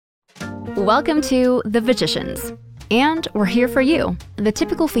Welcome to The Vagicians. And we're here for you, the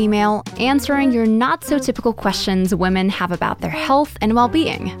typical female, answering your not-so-typical questions women have about their health and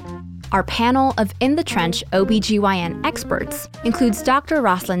well-being. Our panel of in-the-trench OBGYN experts includes Dr.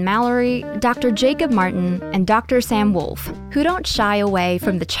 Rosalind Mallory, Dr. Jacob Martin, and Dr. Sam Wolf, who don't shy away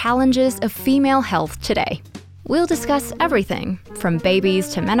from the challenges of female health today. We'll discuss everything from babies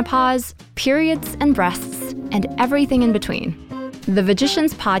to menopause, periods and breasts, and everything in between. The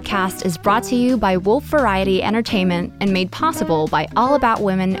Vagicians podcast is brought to you by Wolf Variety Entertainment and made possible by All About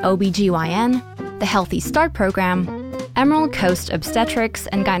Women OBGYN, the Healthy Start Program, Emerald Coast Obstetrics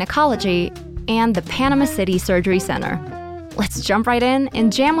and Gynecology, and the Panama City Surgery Center. Let's jump right in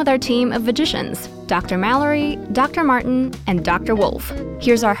and jam with our team of Vagicians, Dr. Mallory, Dr. Martin, and Dr. Wolf.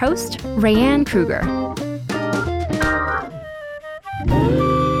 Here's our host, Rayanne Kruger.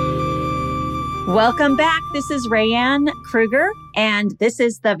 Welcome back. This is Rayanne Kruger, and this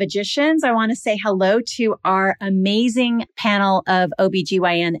is The Vagicians. I want to say hello to our amazing panel of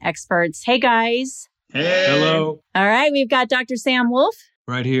OBGYN experts. Hey, guys. Hey. Hello. All right. We've got Dr. Sam Wolf.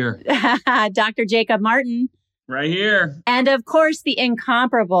 Right here. Dr. Jacob Martin. Right here. And of course, the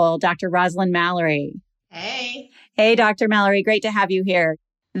incomparable Dr. Rosalind Mallory. Hey. Hey, Dr. Mallory. Great to have you here.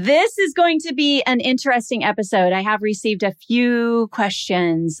 This is going to be an interesting episode. I have received a few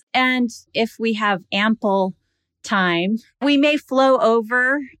questions, and if we have ample time, we may flow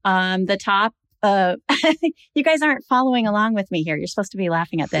over the top. You guys aren't following along with me here. You're supposed to be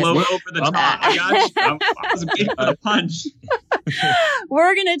laughing at this. Flow over the top. I got you. I was waiting for the punch.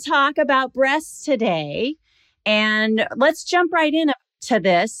 We're going to talk about breasts today, and let's jump right into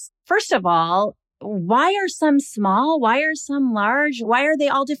this. First of all, why are some small? Why are some large? Why are they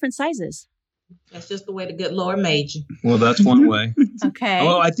all different sizes? That's just the way the good Lord made you. Well, that's one way. Okay.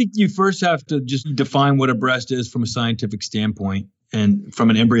 Well, I think you first have to just define what a breast is from a scientific standpoint and from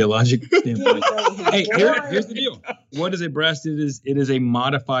an embryologic standpoint. Hey, here's the deal. What is a breast? It is a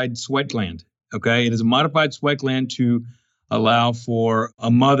modified sweat gland. Okay. It is a modified sweat gland to allow for a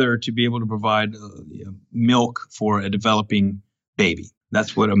mother to be able to provide milk for a developing baby.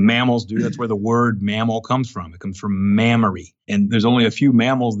 That's what mammals do. That's where the word mammal comes from. It comes from mammary. And there's only a few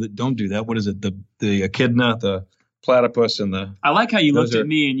mammals that don't do that. What is it? The echidna, the platypus, and the... I like how you looked at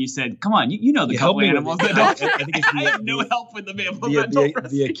me and you said, come on, you know the couple animals that don't... I think it's I have no help with the mammals.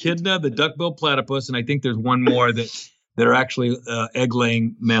 The echidna, the duck-billed platypus, and I think there's one more that are actually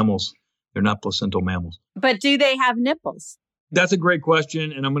egg-laying mammals. They're not placental mammals. But do they have nipples? That's a great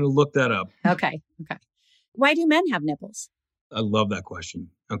question, and I'm going to look that up. Okay. Why do men have nipples? I love that question.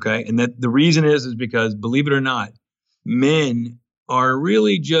 Okay. And that the reason is because, believe it or not, men are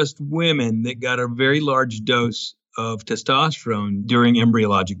really just women that got a very large dose of testosterone during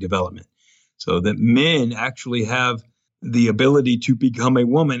embryologic development. So that men actually have the ability to become a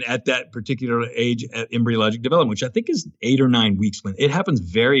woman at that particular age at embryologic development, which I think is 8 or 9 weeks. When it happens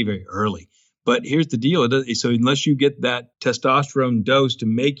very, very early. But here's the deal. So unless you get that testosterone dose to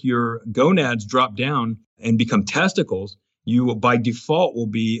make your gonads drop down and become testicles, you by default will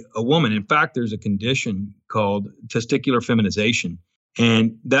be a woman. In fact, there's a condition called testicular feminization.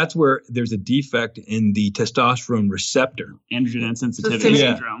 And that's where there's a defect in the testosterone receptor. Androgen sensitivity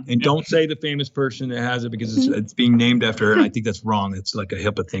syndrome. And don't say the famous person that has it because it's being named after her. And I think that's wrong. It's like a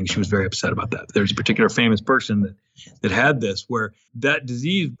HIPAA thing. She was very upset about that. There's a particular famous person that had this, where that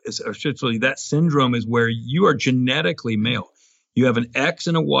disease, essentially that syndrome is where you are genetically male. You have an X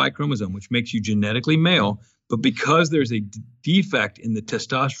and a Y chromosome, which makes you genetically male. But because there's a defect in the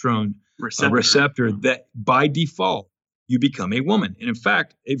testosterone receptor, that by default, you become a woman. And in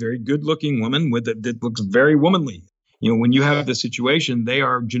fact, a very good-looking woman that looks very womanly. You know, when you have the situation, they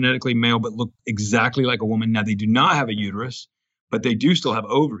are genetically male but look exactly like a woman. Now, they do not have a uterus, but they do still have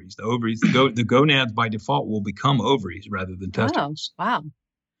ovaries. The ovaries, the gonads by default will become ovaries rather than testicles. Oh, wow.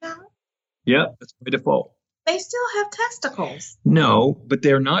 No, Yeah, that's by default. they still have testicles. No, but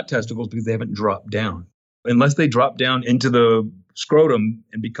they're not testicles because they haven't dropped down. Unless they drop down into the scrotum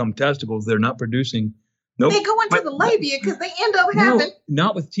and become testicles, they're not producing. Nope. They go into the labia because they end up having... No,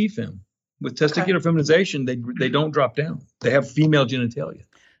 not with T-fem. With testicular feminization, they don't drop down. They have female genitalia.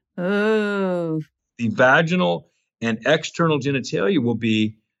 Oh. The vaginal and external genitalia will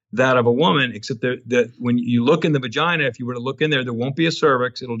be that of a woman, except that when you look in the vagina, if you were to look in there, there won't be a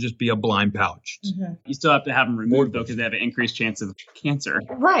cervix. It'll just be a blind pouch. Mm-hmm. You still have to have them removed, though, because they have an increased chance of cancer.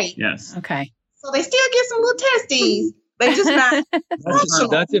 Right. Yes. Okay. So they still get some little testes. They're just not...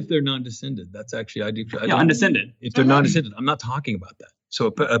 That's if they're non-descended. That's actually, I do. Undescended. If they're non-descended, I'm not talking about that. So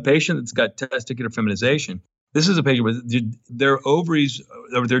a patient that's got testicular feminization, this is a patient where their ovaries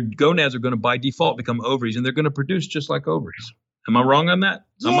or their gonads are going to by default become ovaries, and they're going to produce just like ovaries. Am I wrong on that?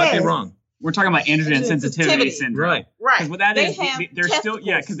 Yes. I might be wrong. We're talking about androgen sensitivity syndrome. Right. Because what that They is, have they're still,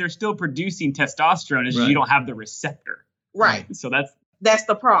 because they're still producing testosterone. It's just you don't have the receptor. Right. So that's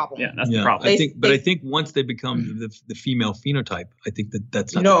the problem. Yeah, that's the problem. I think once they become the female phenotype, I think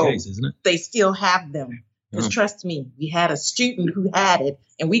that's not the case, isn't it? They still have them. Because trust me, we had a student who had it,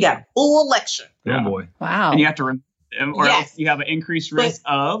 and we got a full lecture. Oh boy! Wow. And you have to, else you have an increased risk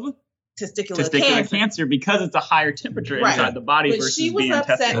of testicular cancer because it's a higher temperature inside the body versus she was being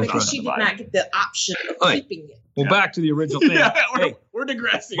upset tested because she did not get the option of keeping it. Well, back to the original thing. We're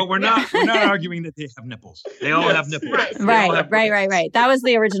digressing. But we're not arguing that they have nipples. They all have nipples. Right. That was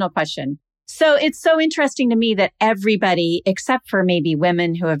the original question. So it's so interesting to me that everybody, except for maybe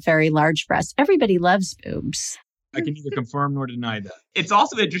women who have very large breasts, everybody loves boobs. I can neither confirm nor deny that. It's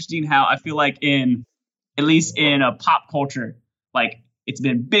also interesting how I feel like at least in a pop culture, like it's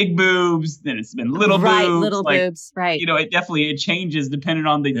been big boobs, then it's been little boobs. Right, little boobs, right. It changes depending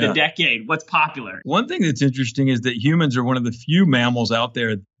on the decade, what's popular. One thing that's interesting is that humans are one of the few mammals out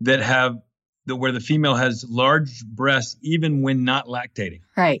there that have where the female has large breasts even when not lactating.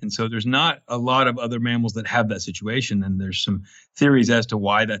 Right. And so there's not a lot of other mammals that have that situation. And there's some theories as to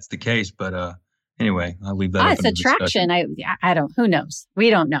why that's the case. But anyway, I'll leave that. It's attraction. I don't, who knows? We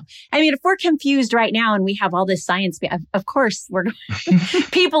don't know. I mean, if we're confused right now and we have all this science, of course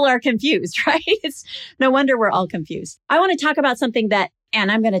people are confused, right? It's no wonder we're all confused. I want to talk about something and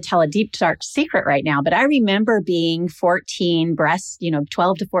I'm going to tell a deep, dark secret right now, but I remember being 14 breasts,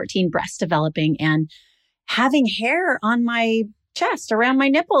 12 to 14 breasts developing and having hair on my chest around my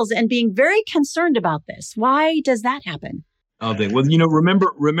nipples and being very concerned about this. Why does that happen? Okay. Well,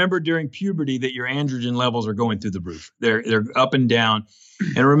 remember during puberty that your androgen levels are going through the roof. They're up and down.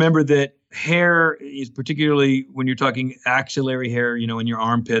 And remember that hair is particularly when you're talking axillary hair, in your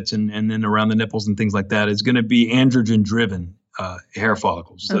armpits and then around the nipples and things like that, is going to be androgen driven hair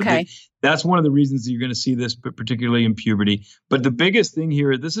follicles. So that's one of the reasons that you're going to see this, particularly in puberty. But the biggest thing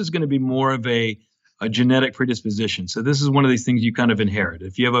here, this is going to be more of a genetic predisposition. So this is one of these things you kind of inherit.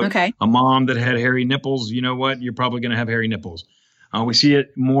 If you have a mom that had hairy nipples, you know what? You're probably going to have hairy nipples. We see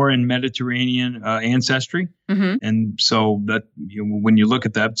it more in Mediterranean ancestry. Mm-hmm. And so that when you look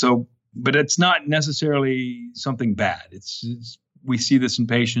at that, but it's not necessarily something bad. We see this in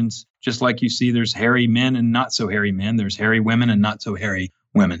patients, just like you see there's hairy men and not so hairy men. There's hairy women and not so hairy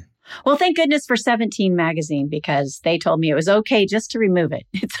women. Well, thank goodness for 17 magazine, because they told me it was okay just to remove it.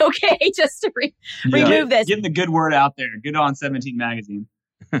 It's okay just to remove this. Getting the good word out there. Good on 17 magazine.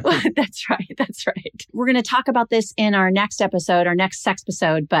 Well, that's right. We're going to talk about this in our next episode, our next sex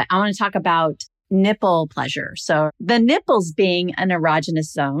episode, but I want to talk about nipple pleasure. So the nipples being an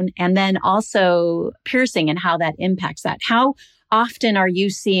erogenous zone, and then also piercing and how that impacts that. How often are you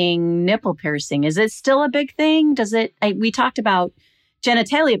seeing nipple piercing? Is it still a big thing? We talked about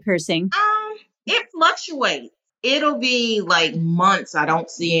genitalia piercing. It fluctuates. It'll be like months I don't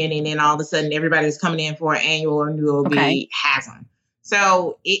see any, and then all of a sudden everybody that's coming in for an annual or new OB has them.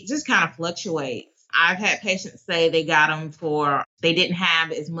 So it just kind of fluctuates. I've had patients say they got them they didn't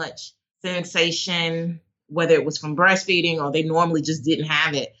have as much sensation, whether it was from breastfeeding or they normally just didn't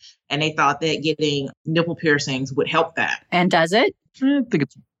have it. And they thought that getting nipple piercings would help that. And does it? I think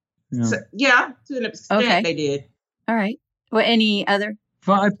it's, to an extent they did. All right. Well, any other?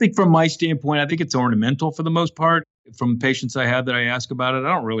 Well, I think from my standpoint, I think it's ornamental for the most part. From patients I have that I ask about it,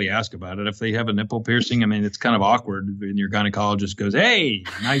 I don't really ask about it. If they have a nipple piercing, I mean, it's kind of awkward when your gynecologist goes, "Hey,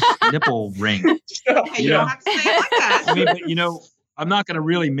 nice nipple ring." You don't have to say it like that. I mean, but I'm not going to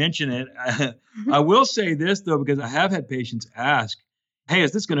really mention it. I will say this, though, because I have had patients ask, hey,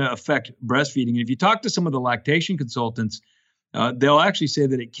 is this going to affect breastfeeding? And if you talk to some of the lactation consultants, they'll actually say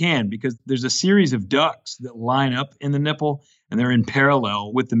that it can, because there's a series of ducts that line up in the nipple and they're in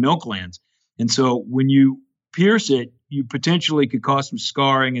parallel with the milk glands. And so when you pierce it, you potentially could cause some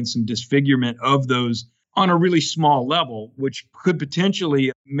scarring and some disfigurement of those on a really small level, which could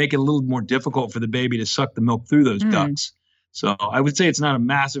potentially make it a little more difficult for the baby to suck the milk through those ducts. So I would say it's not a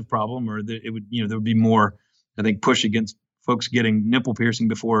massive problem, or that it would, there would be more, I think, push against folks getting nipple piercing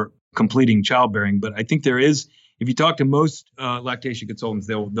before completing childbearing. But I think there is, if you talk to most lactation consultants,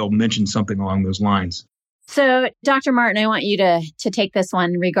 they'll mention something along those lines. So, Dr. Martin, I want you to take this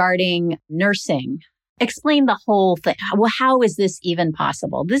one regarding nursing. Explain the whole thing. Well, how is this even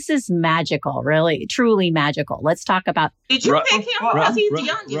possible? This is magical, really, truly magical. Let's talk about. Did you pick him because he's the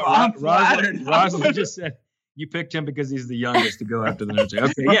youngest? Rosalind just said you picked him because he's the youngest to go after the nursing.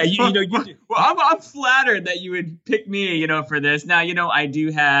 Okay, yeah, you do. Well, I'm flattered that you would pick me, for this. Now, I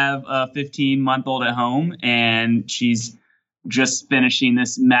do have a 15-month-old at home, and she's just finishing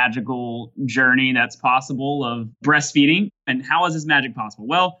this magical journey that's possible of breastfeeding. And how is this magic possible?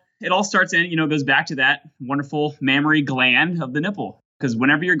 Well, it all starts in, goes back to that wonderful mammary gland of the nipple. Because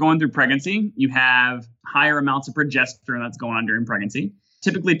whenever you're going through pregnancy, you have higher amounts of progesterone that's going on during pregnancy.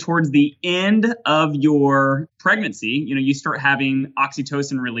 Typically towards the end of your pregnancy, you start having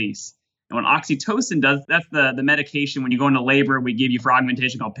oxytocin release. And when oxytocin does, that's the medication when you go into labor, we give you for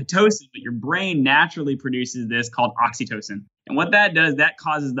augmentation called Pitocin, but your brain naturally produces this called oxytocin. And what that does, that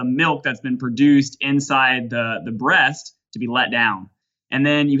causes the milk that's been produced inside the breast to be let down. And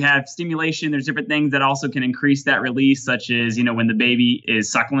then you have stimulation. There's different things that also can increase that release, such as, when the baby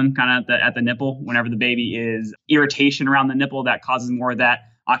is suckling kind of at the nipple, whenever the baby is irritation around the nipple, that causes more of that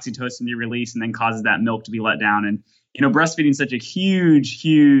oxytocin to be released and then causes that milk to be let down. And, breastfeeding is such a huge,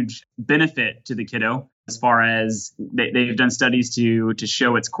 huge benefit to the kiddo as far as they've done studies to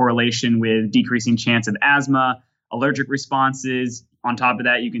show its correlation with decreasing chance of asthma, allergic responses. On top of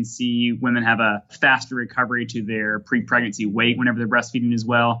that, you can see women have a faster recovery to their pre-pregnancy weight whenever they're breastfeeding as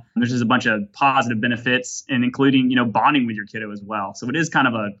well. There's just a bunch of positive benefits, and including, bonding with your kiddo as well. So it is kind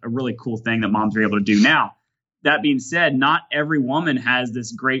of a really cool thing that moms are able to do. Now, that being said, not every woman has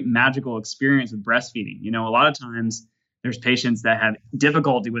this great magical experience with breastfeeding. A lot of times there's patients that have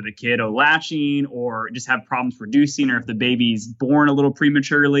difficulty with a kiddo latching or just have problems producing, or if the baby's born a little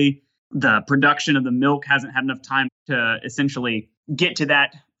prematurely, the production of the milk hasn't had enough time to essentially get to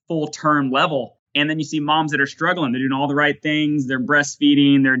that full term level. And then you see moms that are struggling. They're doing all the right things. They're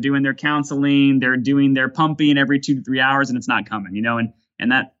breastfeeding. They're doing their counseling. They're doing their pumping every 2 to 3 hours, and it's not coming,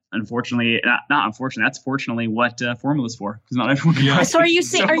 and that unfortunately, not unfortunately, that's fortunately what formula is for. Because not everyone. Yeah. So are you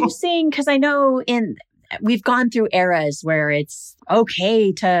saying, because I know we've gone through eras where it's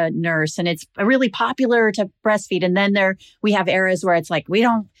okay to nurse and it's really popular to breastfeed. And then we have eras where it's like,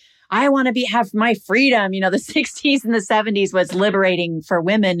 I want to have my freedom. The 60s and the 70s was liberating for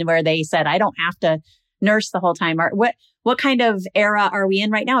women where they said, I don't have to nurse the whole time. What kind of era are we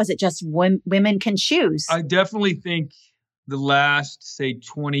in right now? Is it just women can choose? I definitely think the last, say,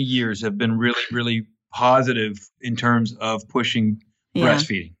 20 years have been really, really positive in terms of pushing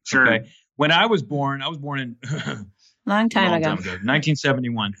breastfeeding. Sure. Okay. When I was born in long time ago,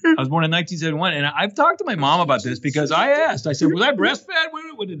 1971. I was born in 1971. And I've talked to my mom about this because I said, was I breastfed?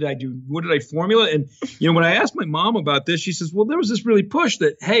 What did I do? What did I formula? And, when I asked my mom about this, she says, well, there was this really push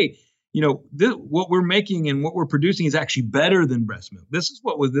that, hey, what we're making and what we're producing is actually better than breast milk. This is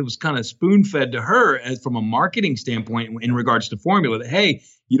what was kind of spoon fed to her from a marketing standpoint in regards to formula, that, hey,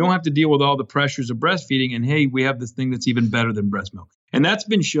 you don't have to deal with all the pressures of breastfeeding. And hey, we have this thing that's even better than breast milk. And that's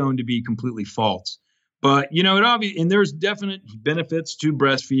been shown to be completely false. But, it obviously, and there's definite benefits to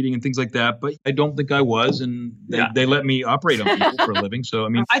breastfeeding and things like that. But I don't think I was. And they let me operate on people for a living. So, I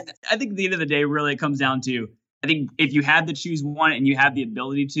mean, I think at the end of the day, really, it comes down to, I think if you had to choose one and you have the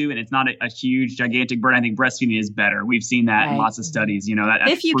ability to, and it's not a huge, gigantic burden, I think breastfeeding is better. We've seen that in lots of studies,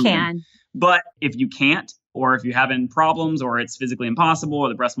 that's if you proven. can. But if you can't, or if you're having problems, or it's physically impossible, or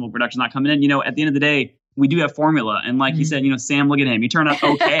the breast milk production's not coming in, at the end of the day, we do have formula. And like you said, Sam, look at him. He turned out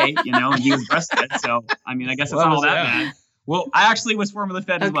okay, and he was breastfed. So, I mean, I guess it's not all that bad. Well, I actually was formula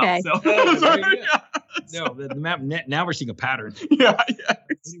fed as well. So. Now we're seeing a pattern. Yeah.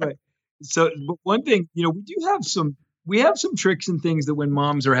 Anyway, so one thing, we have some tricks and things that when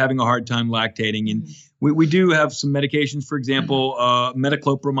moms are having a hard time lactating, and we do have some medications, for example,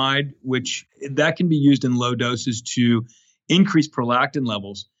 metoclopramide, which that can be used in low doses to increase prolactin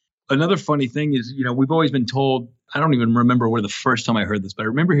levels. Another funny thing is, we've always been told, I don't even remember where the first time I heard this, but I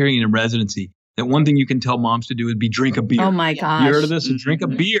remember hearing it in residency, that one thing you can tell moms to do is drink a beer. Oh my gosh. You heard of this? And drink a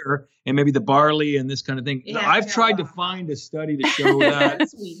beer, and maybe the barley and this kind of thing. Yeah, I've tried to find a study to show that,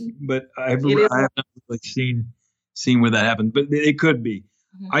 but I have not really seen where that happened. But it could be.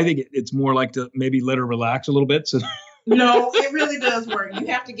 I think it's more like to maybe let her relax a little bit. So. No, it really does work. You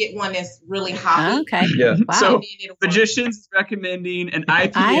have to get one that's really hot. Okay. Yeah. Wow. So Vagicians is recommending an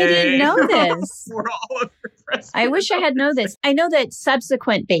IPA. I didn't know this. For all of your breast. I wish I had known this. I know that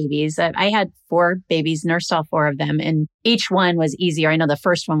subsequent babies, I had 4 babies, nursed all 4 of them, and each one was easier. I know the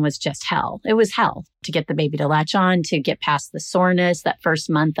first one was just hell. It was hell to get the baby to latch on, to get past the soreness, that first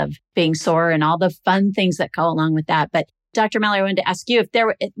month of being sore and all the fun things that go along with that. But Dr. Mallory, I wanted to ask you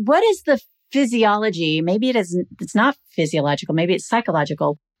what is the physiology, maybe it's not physiological, maybe it's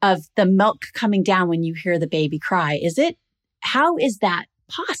psychological, of the milk coming down when you hear the baby cry. How is that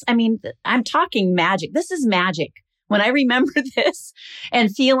possible? I mean, I'm talking magic. This is magic. When I remember this and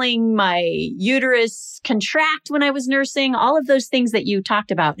feeling my uterus contract when I was nursing, all of those things that you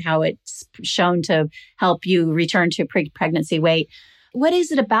talked about, how it's shown to help you return to pre-pregnancy weight. What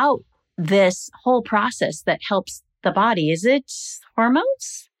is it about this whole process that helps the body? Is it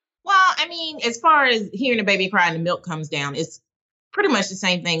hormones? Well, I mean, as far as hearing a baby cry and the milk comes down, it's pretty much the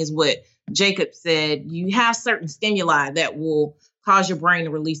same thing as what Jacob said. You have certain stimuli that will cause your brain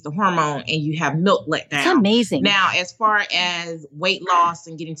to release the hormone, and you have milk let down. It's amazing. Now, as far as weight loss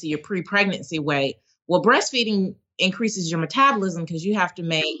and getting to your pre-pregnancy weight, well, breastfeeding increases your metabolism because you have to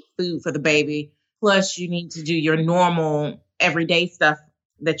make food for the baby. Plus, you need to do your normal everyday stuff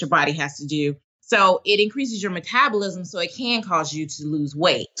that your body has to do. So it increases your metabolism, so it can cause you to lose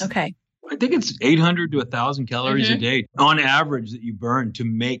weight. Okay. I think it's 800 to 1,000 calories a day on average that you burn to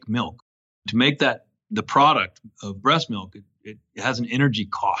make milk. To make that the product of breast milk, it has an energy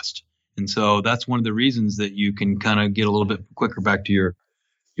cost. And so that's one of the reasons that you can kind of get a little bit quicker back to your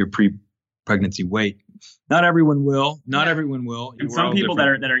pre-pregnancy weight. Not everyone will. Not everyone will. And some people that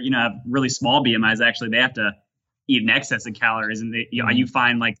are have really small BMIs, actually, they have to eat an excess of calories, and you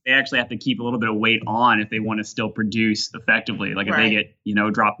find like they actually have to keep a little bit of weight on if they want to still produce effectively. Like if they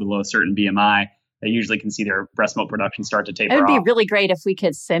get dropped below a certain BMI, they usually can see their breast milk production start to taper off. It would be really great if we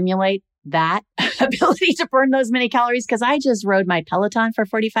could simulate that ability to burn those many calories, because I just rode my Peloton for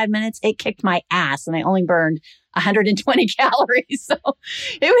 45 minutes. It kicked my ass and I only burned 120 calories. So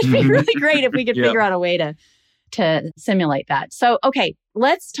it would be really great if we could figure out a way to simulate that. So, okay,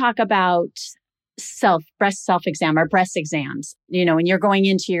 let's talk about breast self-exam or breast exams. When you're going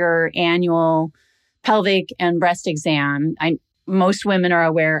into your annual pelvic and breast exam, most women are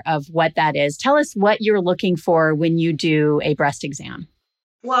aware of what that is. Tell us what you're looking for when you do a breast exam.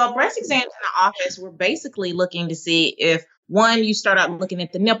 Well, breast exams in the office, we're basically looking to see if, one, you start out looking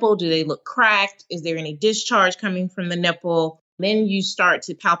at the nipple. Do they look cracked? Is there any discharge coming from the nipple? Then you start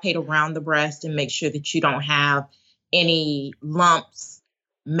to palpate around the breast and make sure that you don't have any lumps,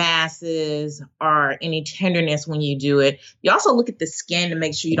 masses, or any tenderness when you do it. You also look at the skin to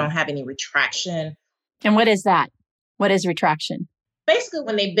make sure you don't have any retraction. And what is that? What is retraction? Basically,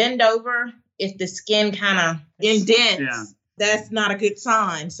 when they bend over, if the skin kind of indents, that's not a good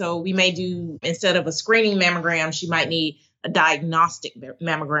sign. So we may do, instead of a screening mammogram, she might need a diagnostic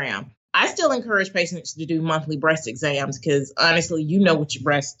mammogram. I still encourage patients to do monthly breast exams because honestly, you know what your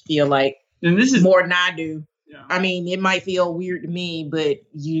breasts feel like and this is more than I do. Yeah. I mean, it might feel weird to me, but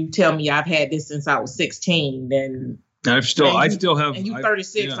you tell me I've had this since I was 16, then I still have. And you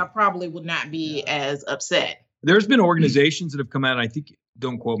 36, I probably would not be as upset. There's been organizations that have come out. I think,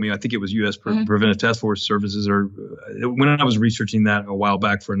 don't quote me, I think it was U.S. Preventive Task Force Services, or when I was researching that a while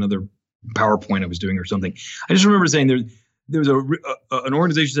back for another PowerPoint I was doing or something. I just remember saying there's an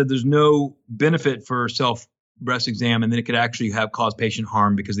organization said there's no benefit for breast exam, and then it could actually cause patient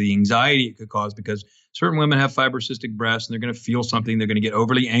harm because of the anxiety it could cause, because certain women have fibrocystic breasts and they're going to feel something, they're going to get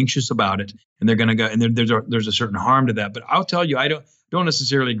overly anxious about it, and they're going to go, and there's a certain harm to that. But I'll tell you, I don't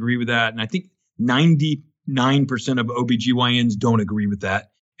necessarily agree with that, and I think 99% of OBGYNs don't agree with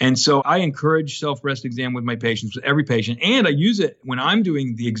that. And so I encourage self-breast exam with my patients, with every patient, and I use it when I'm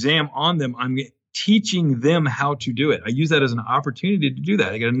doing the exam on them. I'm teaching them how to do it. I use that as an opportunity to do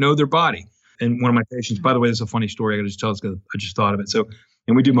that. They got to know their body. And one of my patients, by the way, this is a funny story. I got to just tell this because I just thought of it. So,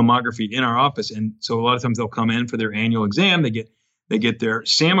 and we do mammography in our office. And so a lot of times they'll come in for their annual exam. They get their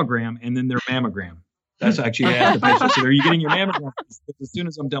sammogram and then their mammogram. That's actually, I asked the patient, so are you getting your mammogram? As soon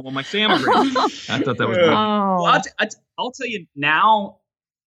as I'm done with my sammogram. I thought that was funny. Well, I'll tell you now,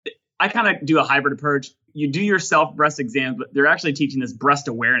 I kind of do a hybrid approach. You do your self-breast exams, but they're actually teaching this breast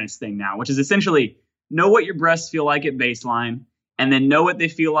awareness thing now, which is essentially know what your breasts feel like at baseline, and then know what they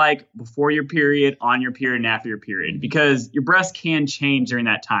feel like before your period, on your period, and after your period. Because your breast can change during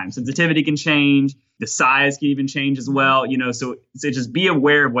that time. Sensitivity can change. The size can even change as well. So just be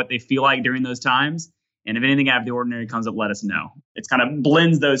aware of what they feel like during those times. And if anything out of the ordinary comes up, let us know. It's kind of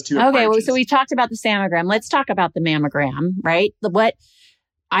blends those two approaches. Okay, well, so we talked about the sammogram. Let's talk about the mammogram, right? What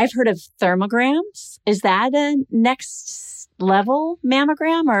I've heard of thermograms. Is that a next level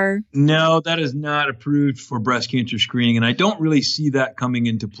mammogram or? No, that is not approved for breast cancer screening. And I don't really see that coming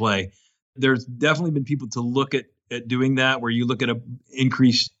into play. There's definitely been people to look at doing that, where you look at an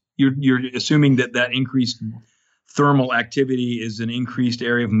increase. You're assuming that increased thermal activity is an increased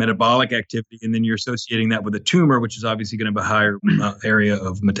area of metabolic activity, and then you're associating that with a tumor, which is obviously going to have a higher area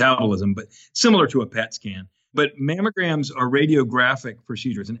of metabolism, but similar to a PET scan. But mammograms are radiographic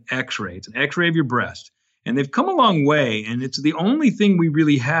procedures, an X-ray. It's an X-ray of your breast, and they've come a long way, and it's the only thing we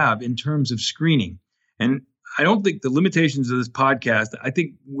really have in terms of screening. And I don't think the limitations of this podcast, I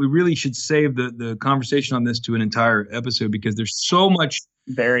think we really should save the conversation on this to an entire episode, because there's so much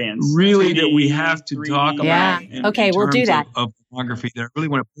variance really 2D, that we have to 3D. Talk about. Yeah. Okay, we'll do that. Of mammography that I really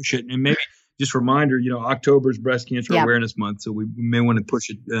want to push it, and maybe just a reminder, October is Breast Cancer Awareness Month, so we may want to push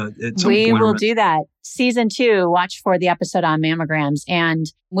it at some point. We will do that. Season 2, watch for the episode on mammograms. And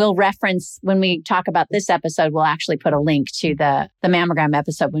we'll reference, when we talk about this episode, we'll actually put a link to the mammogram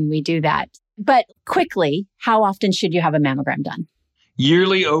episode when we do that. But quickly, how often should you have a mammogram done?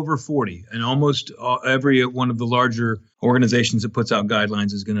 Yearly over 40. And almost every one of the larger organizations that puts out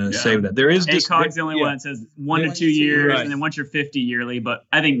guidelines is going to say that. There is ACOG's the only one that says 1 to 2 years, and then once you're 50 yearly. But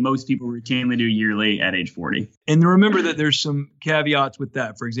I think most people routinely do yearly at age 40. And remember that there's some caveats with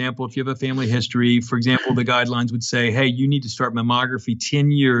that. For example, if you have a family history, for example, the guidelines would say, hey, you need to start mammography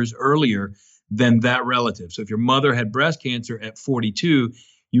 10 years earlier than that relative. So if your mother had breast cancer at 42,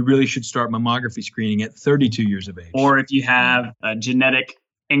 you really should start mammography screening at 32 years of age. Or if you have a genetic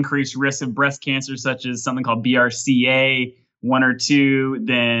increased risk of breast cancer, such as something called BRCA 1 or 2,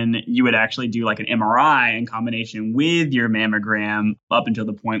 then you would actually do like an MRI in combination with your mammogram up until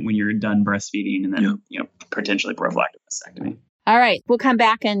the point when you're done breastfeeding, and then potentially prophylactic mastectomy. All right. We'll come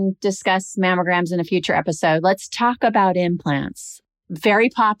back and discuss mammograms in a future episode. Let's talk about implants. Very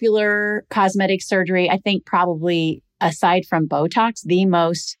popular cosmetic surgery. I think probably aside from Botox, the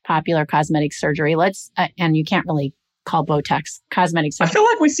most popular cosmetic surgery. And you can't really call Botox cosmetic surgery. I feel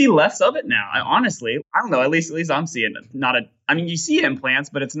like we see less of it now. I don't know. At least I'm seeing it. You see implants,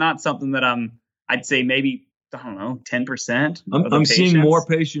 but it's not something that I'd say maybe, 10%. I'm seeing more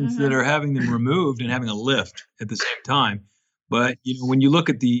patients that are having them removed and having a lift at the same time. But, when you look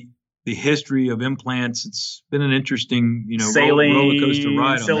at the history of implants, it's been an interesting, saline, roller coaster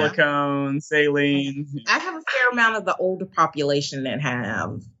ride. Silicone, saline. I have a fair amount of the older population that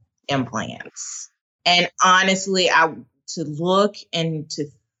have implants. And honestly, to look and to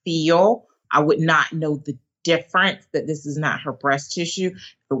feel, I would not know the difference that this is not her breast tissue.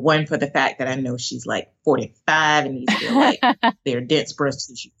 The one for the fact that I know she's like 45 and these are like their dense breast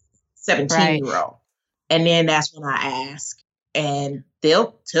tissue, 17-year-old. And then that's when I ask. And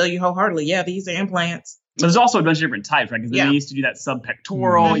they'll tell you wholeheartedly, these are implants. But there's also a bunch of different types, right? Because they used to do that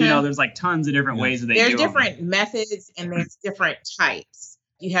subpectoral, there's like tons of different ways that they do There's different methods and there's different types.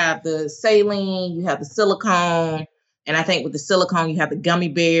 You have the saline, you have the silicone, and I think with the silicone, you have the gummy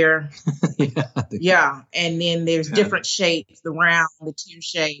bear. And then there's different shapes, the round, the tear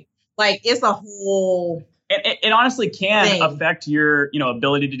shape. Like it's a whole... It honestly can affect your,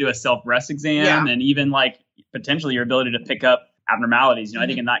 ability to do a self-breast exam and even like potentially your ability to pick up abnormalities. I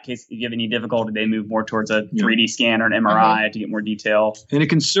think in that case, if you have any difficulty, they move more towards a 3D scan or an MRI to get more detail. And it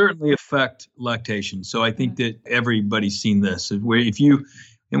can certainly affect lactation. So I think that everybody's seen this. Where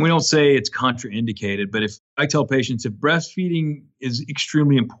and we don't say it's contraindicated, but if I tell patients if breastfeeding is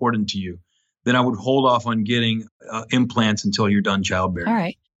extremely important to you, then I would hold off on getting implants until you're done childbearing. All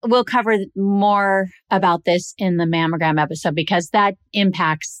right. We'll cover more about this in the mammogram episode because that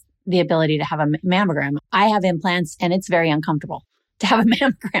impacts the ability to have a mammogram. I have implants and it's very uncomfortable to have a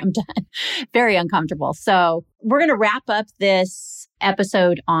mammogram done. Very uncomfortable. So we're going to wrap up this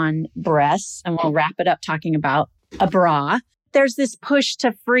episode on breasts and we'll wrap it up talking about a bra. There's this push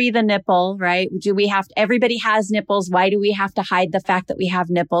to free the nipple, right? Everybody has nipples. Why do we have to hide the fact that we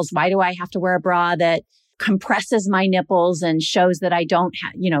have nipples? Why do I have to wear a bra that compresses my nipples and shows that I don't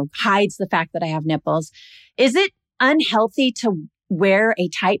hides the fact that I have nipples? Is it unhealthy to wear a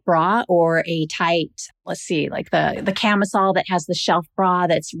tight bra or a tight, like the camisole that has the shelf bra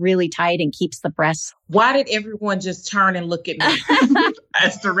that's really tight and keeps the breasts? Why did everyone just turn and look at me?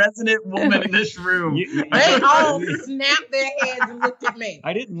 As the resident woman in this room. They all snapped their heads and looked at me.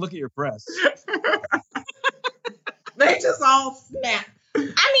 I didn't look at your breasts. They just all snapped.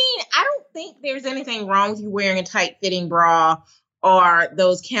 I don't think there's anything wrong with you wearing a tight fitting bra or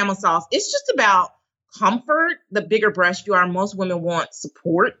those camisoles. It's just about comfort. The bigger breast you are, most women want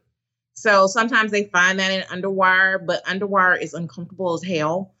support. So sometimes they find that in underwire, but underwire is uncomfortable as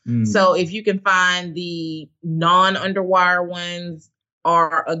hell. So if you can find the non-underwire ones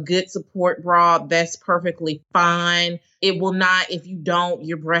or a good support bra, that's perfectly fine. It will not, if you don't,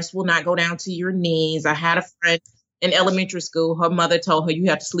 your breast will not go down to your knees. I had a friend in elementary school, her mother told her,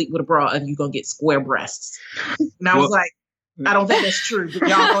 you have to sleep with a bra if you're going to get square breasts. And I was like, I don't think that's true, but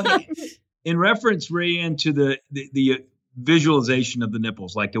y'all go ahead. In reference, Rayanne, to the visualization of the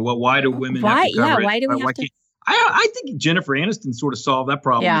nipples, like why do women have to cover it? Why do we have to? I think Jennifer Aniston sort of solved that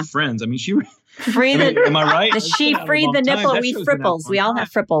problem with Friends. I mean, she am I right? She freed the nipple. We fripples. We all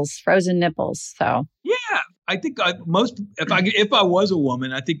have fripples, frozen nipples. So yeah, I think if I was a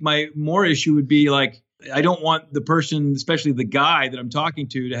woman, I think my more issue would be like, I don't want the person, especially the guy that I'm talking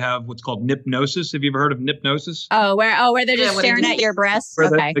to have what's called nypnosis. Have you ever heard of nypnosis? Where they're just staring at your breasts? Where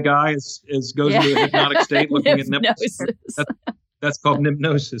the guy goes into a hypnotic state looking at nipples. That's called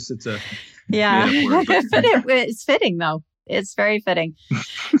nypnosis. It's Yeah. It's fitting, though. It's very fitting.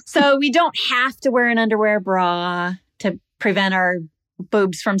 So we don't have to wear an underwear bra to prevent our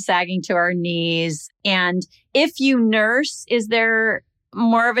boobs from sagging to our knees. And if you nurse, is there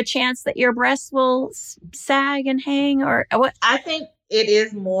more of a chance that your breasts will sag and hang, or what? I think it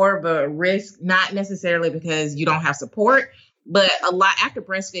is more of a risk, not necessarily because you don't have support, but after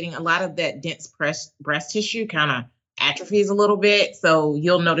breastfeeding, a lot of that dense breast tissue kind of atrophies a little bit. So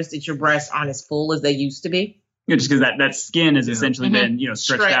you'll notice that your breasts aren't as full as they used to be. Yeah, just because that skin has essentially been,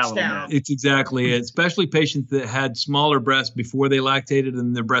 stretched out a little down. bit. It's exactly it. Especially patients that had smaller breasts before they lactated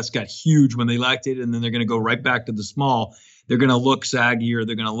and their breasts got huge when they lactated, and then they're going to go right back to the small. They're going to look saggy, or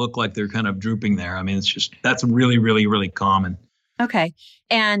they're going to look like they're kind of drooping there. I mean, that's really, really, really common. Okay.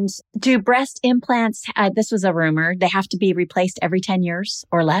 And do breast implants, this was a rumor, they have to be replaced every 10 years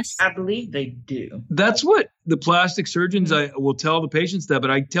or less? I believe they do. That's what the plastic surgeons, I will tell the patients that,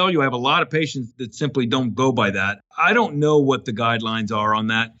 but I tell you, I have a lot of patients that simply don't go by that. I don't know what the guidelines are on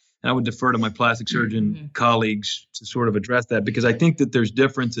that. And I would defer to my plastic surgeon colleagues to sort of address that, because I think that there's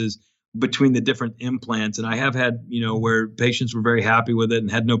differences between the different implants. And I have had, where patients were very happy with it and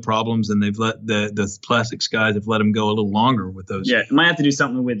had no problems, and they've let the plastics guys have let them go a little longer with those. Yeah, it might have to do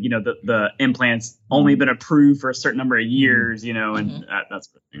something with, the implants only been approved for a certain number of years, and that's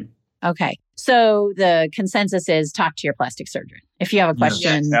the thing. Okay. So the consensus is talk to your plastic surgeon. If you have a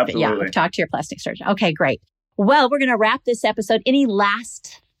question, talk to your plastic surgeon. Okay, great. Well, we're going to wrap this episode. Any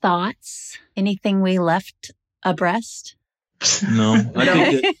last thoughts? Anything we left abreast? No, I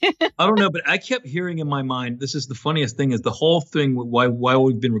don't know, but I kept hearing in my mind, this is the funniest thing, is the whole thing, why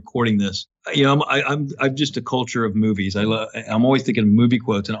we've been recording this. I'm just a culture of movies. I'm always thinking of movie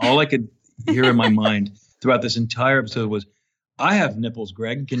quotes, and all I could hear in my mind throughout this entire episode was, I have nipples,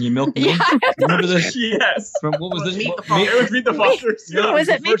 Greg. Can you milk me? Yeah. Remember this? Yes. From what was this? Meet the It was Meet the Fockers. No, was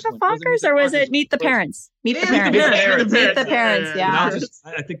it Meet the Fockers, or was it Meet the Parents? Meet the Parents. Meet the Parents, yeah.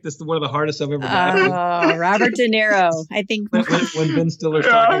 I think this is one of the hardest I've ever done. Oh, Robert De Niro. I think when Ben Stiller's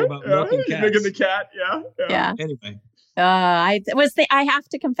talking about milking cats. Milking the cat, yeah. Anyway. I have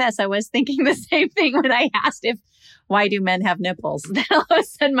to confess, I was thinking the same thing when I asked why do men have nipples? Then all of a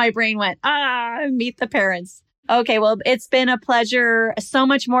sudden my brain went, Meet the Parents. Okay, well, it's been a pleasure. So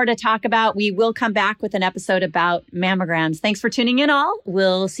much more to talk about. We will come back with an episode about mammograms. Thanks for tuning in, all.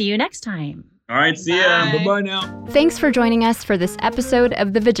 We'll see you next time. All right, see ya. Bye-bye now. Thanks for joining us for this episode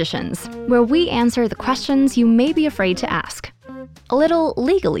of The Vagicians, where we answer the questions you may be afraid to ask. A little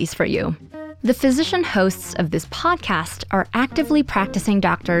legalese for you. The physician hosts of this podcast are actively practicing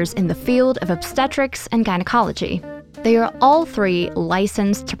doctors in the field of obstetrics and gynecology. They are all three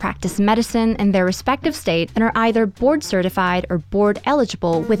licensed to practice medicine in their respective state and are either board certified or board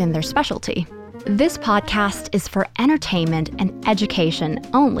eligible within their specialty. This podcast is for entertainment and education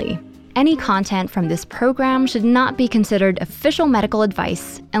only. Any content from this program should not be considered official medical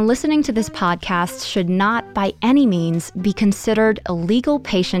advice, and listening to this podcast should not by any means be considered a legal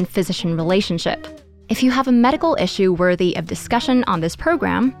patient-physician relationship. If you have a medical issue worthy of discussion on this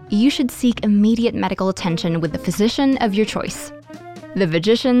program, you should seek immediate medical attention with the physician of your choice. The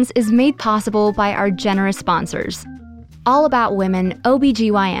Vagicians is made possible by our generous sponsors. All About Women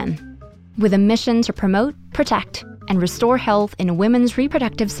OBGYN, with a mission to promote, protect, and restore health in women's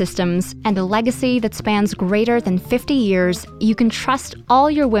reproductive systems and a legacy that spans greater than 50 years, you can trust all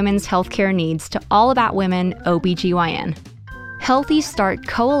your women's healthcare needs to All About Women OBGYN. Healthy Start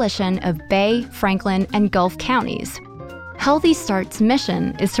Coalition of Bay, Franklin, and Gulf counties. Healthy Start's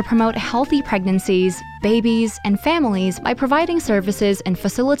mission is to promote healthy pregnancies, babies, and families by providing services and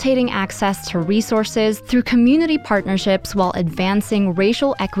facilitating access to resources through community partnerships while advancing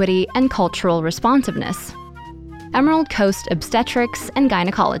racial equity and cultural responsiveness. Emerald Coast Obstetrics and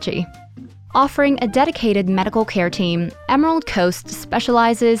Gynecology. Offering a dedicated medical care team, Emerald Coast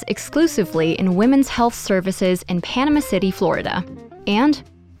specializes exclusively in women's health services in Panama City, Florida. And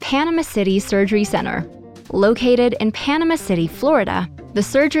Panama City Surgery Center. Located in Panama City, Florida, the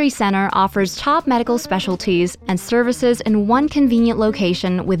Surgery Center offers top medical specialties and services in one convenient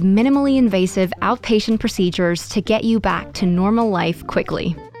location with minimally invasive outpatient procedures to get you back to normal life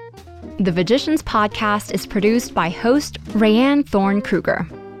quickly. The Vagicians podcast is produced by host Rayanne Thorne Kruger.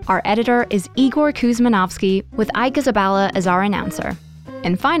 Our editor is Igor Kuzmanovsky, with Ike Zabala as our announcer.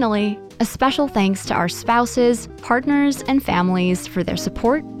 And finally, a special thanks to our spouses, partners, and families for their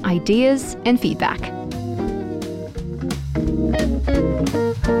support, ideas, and feedback.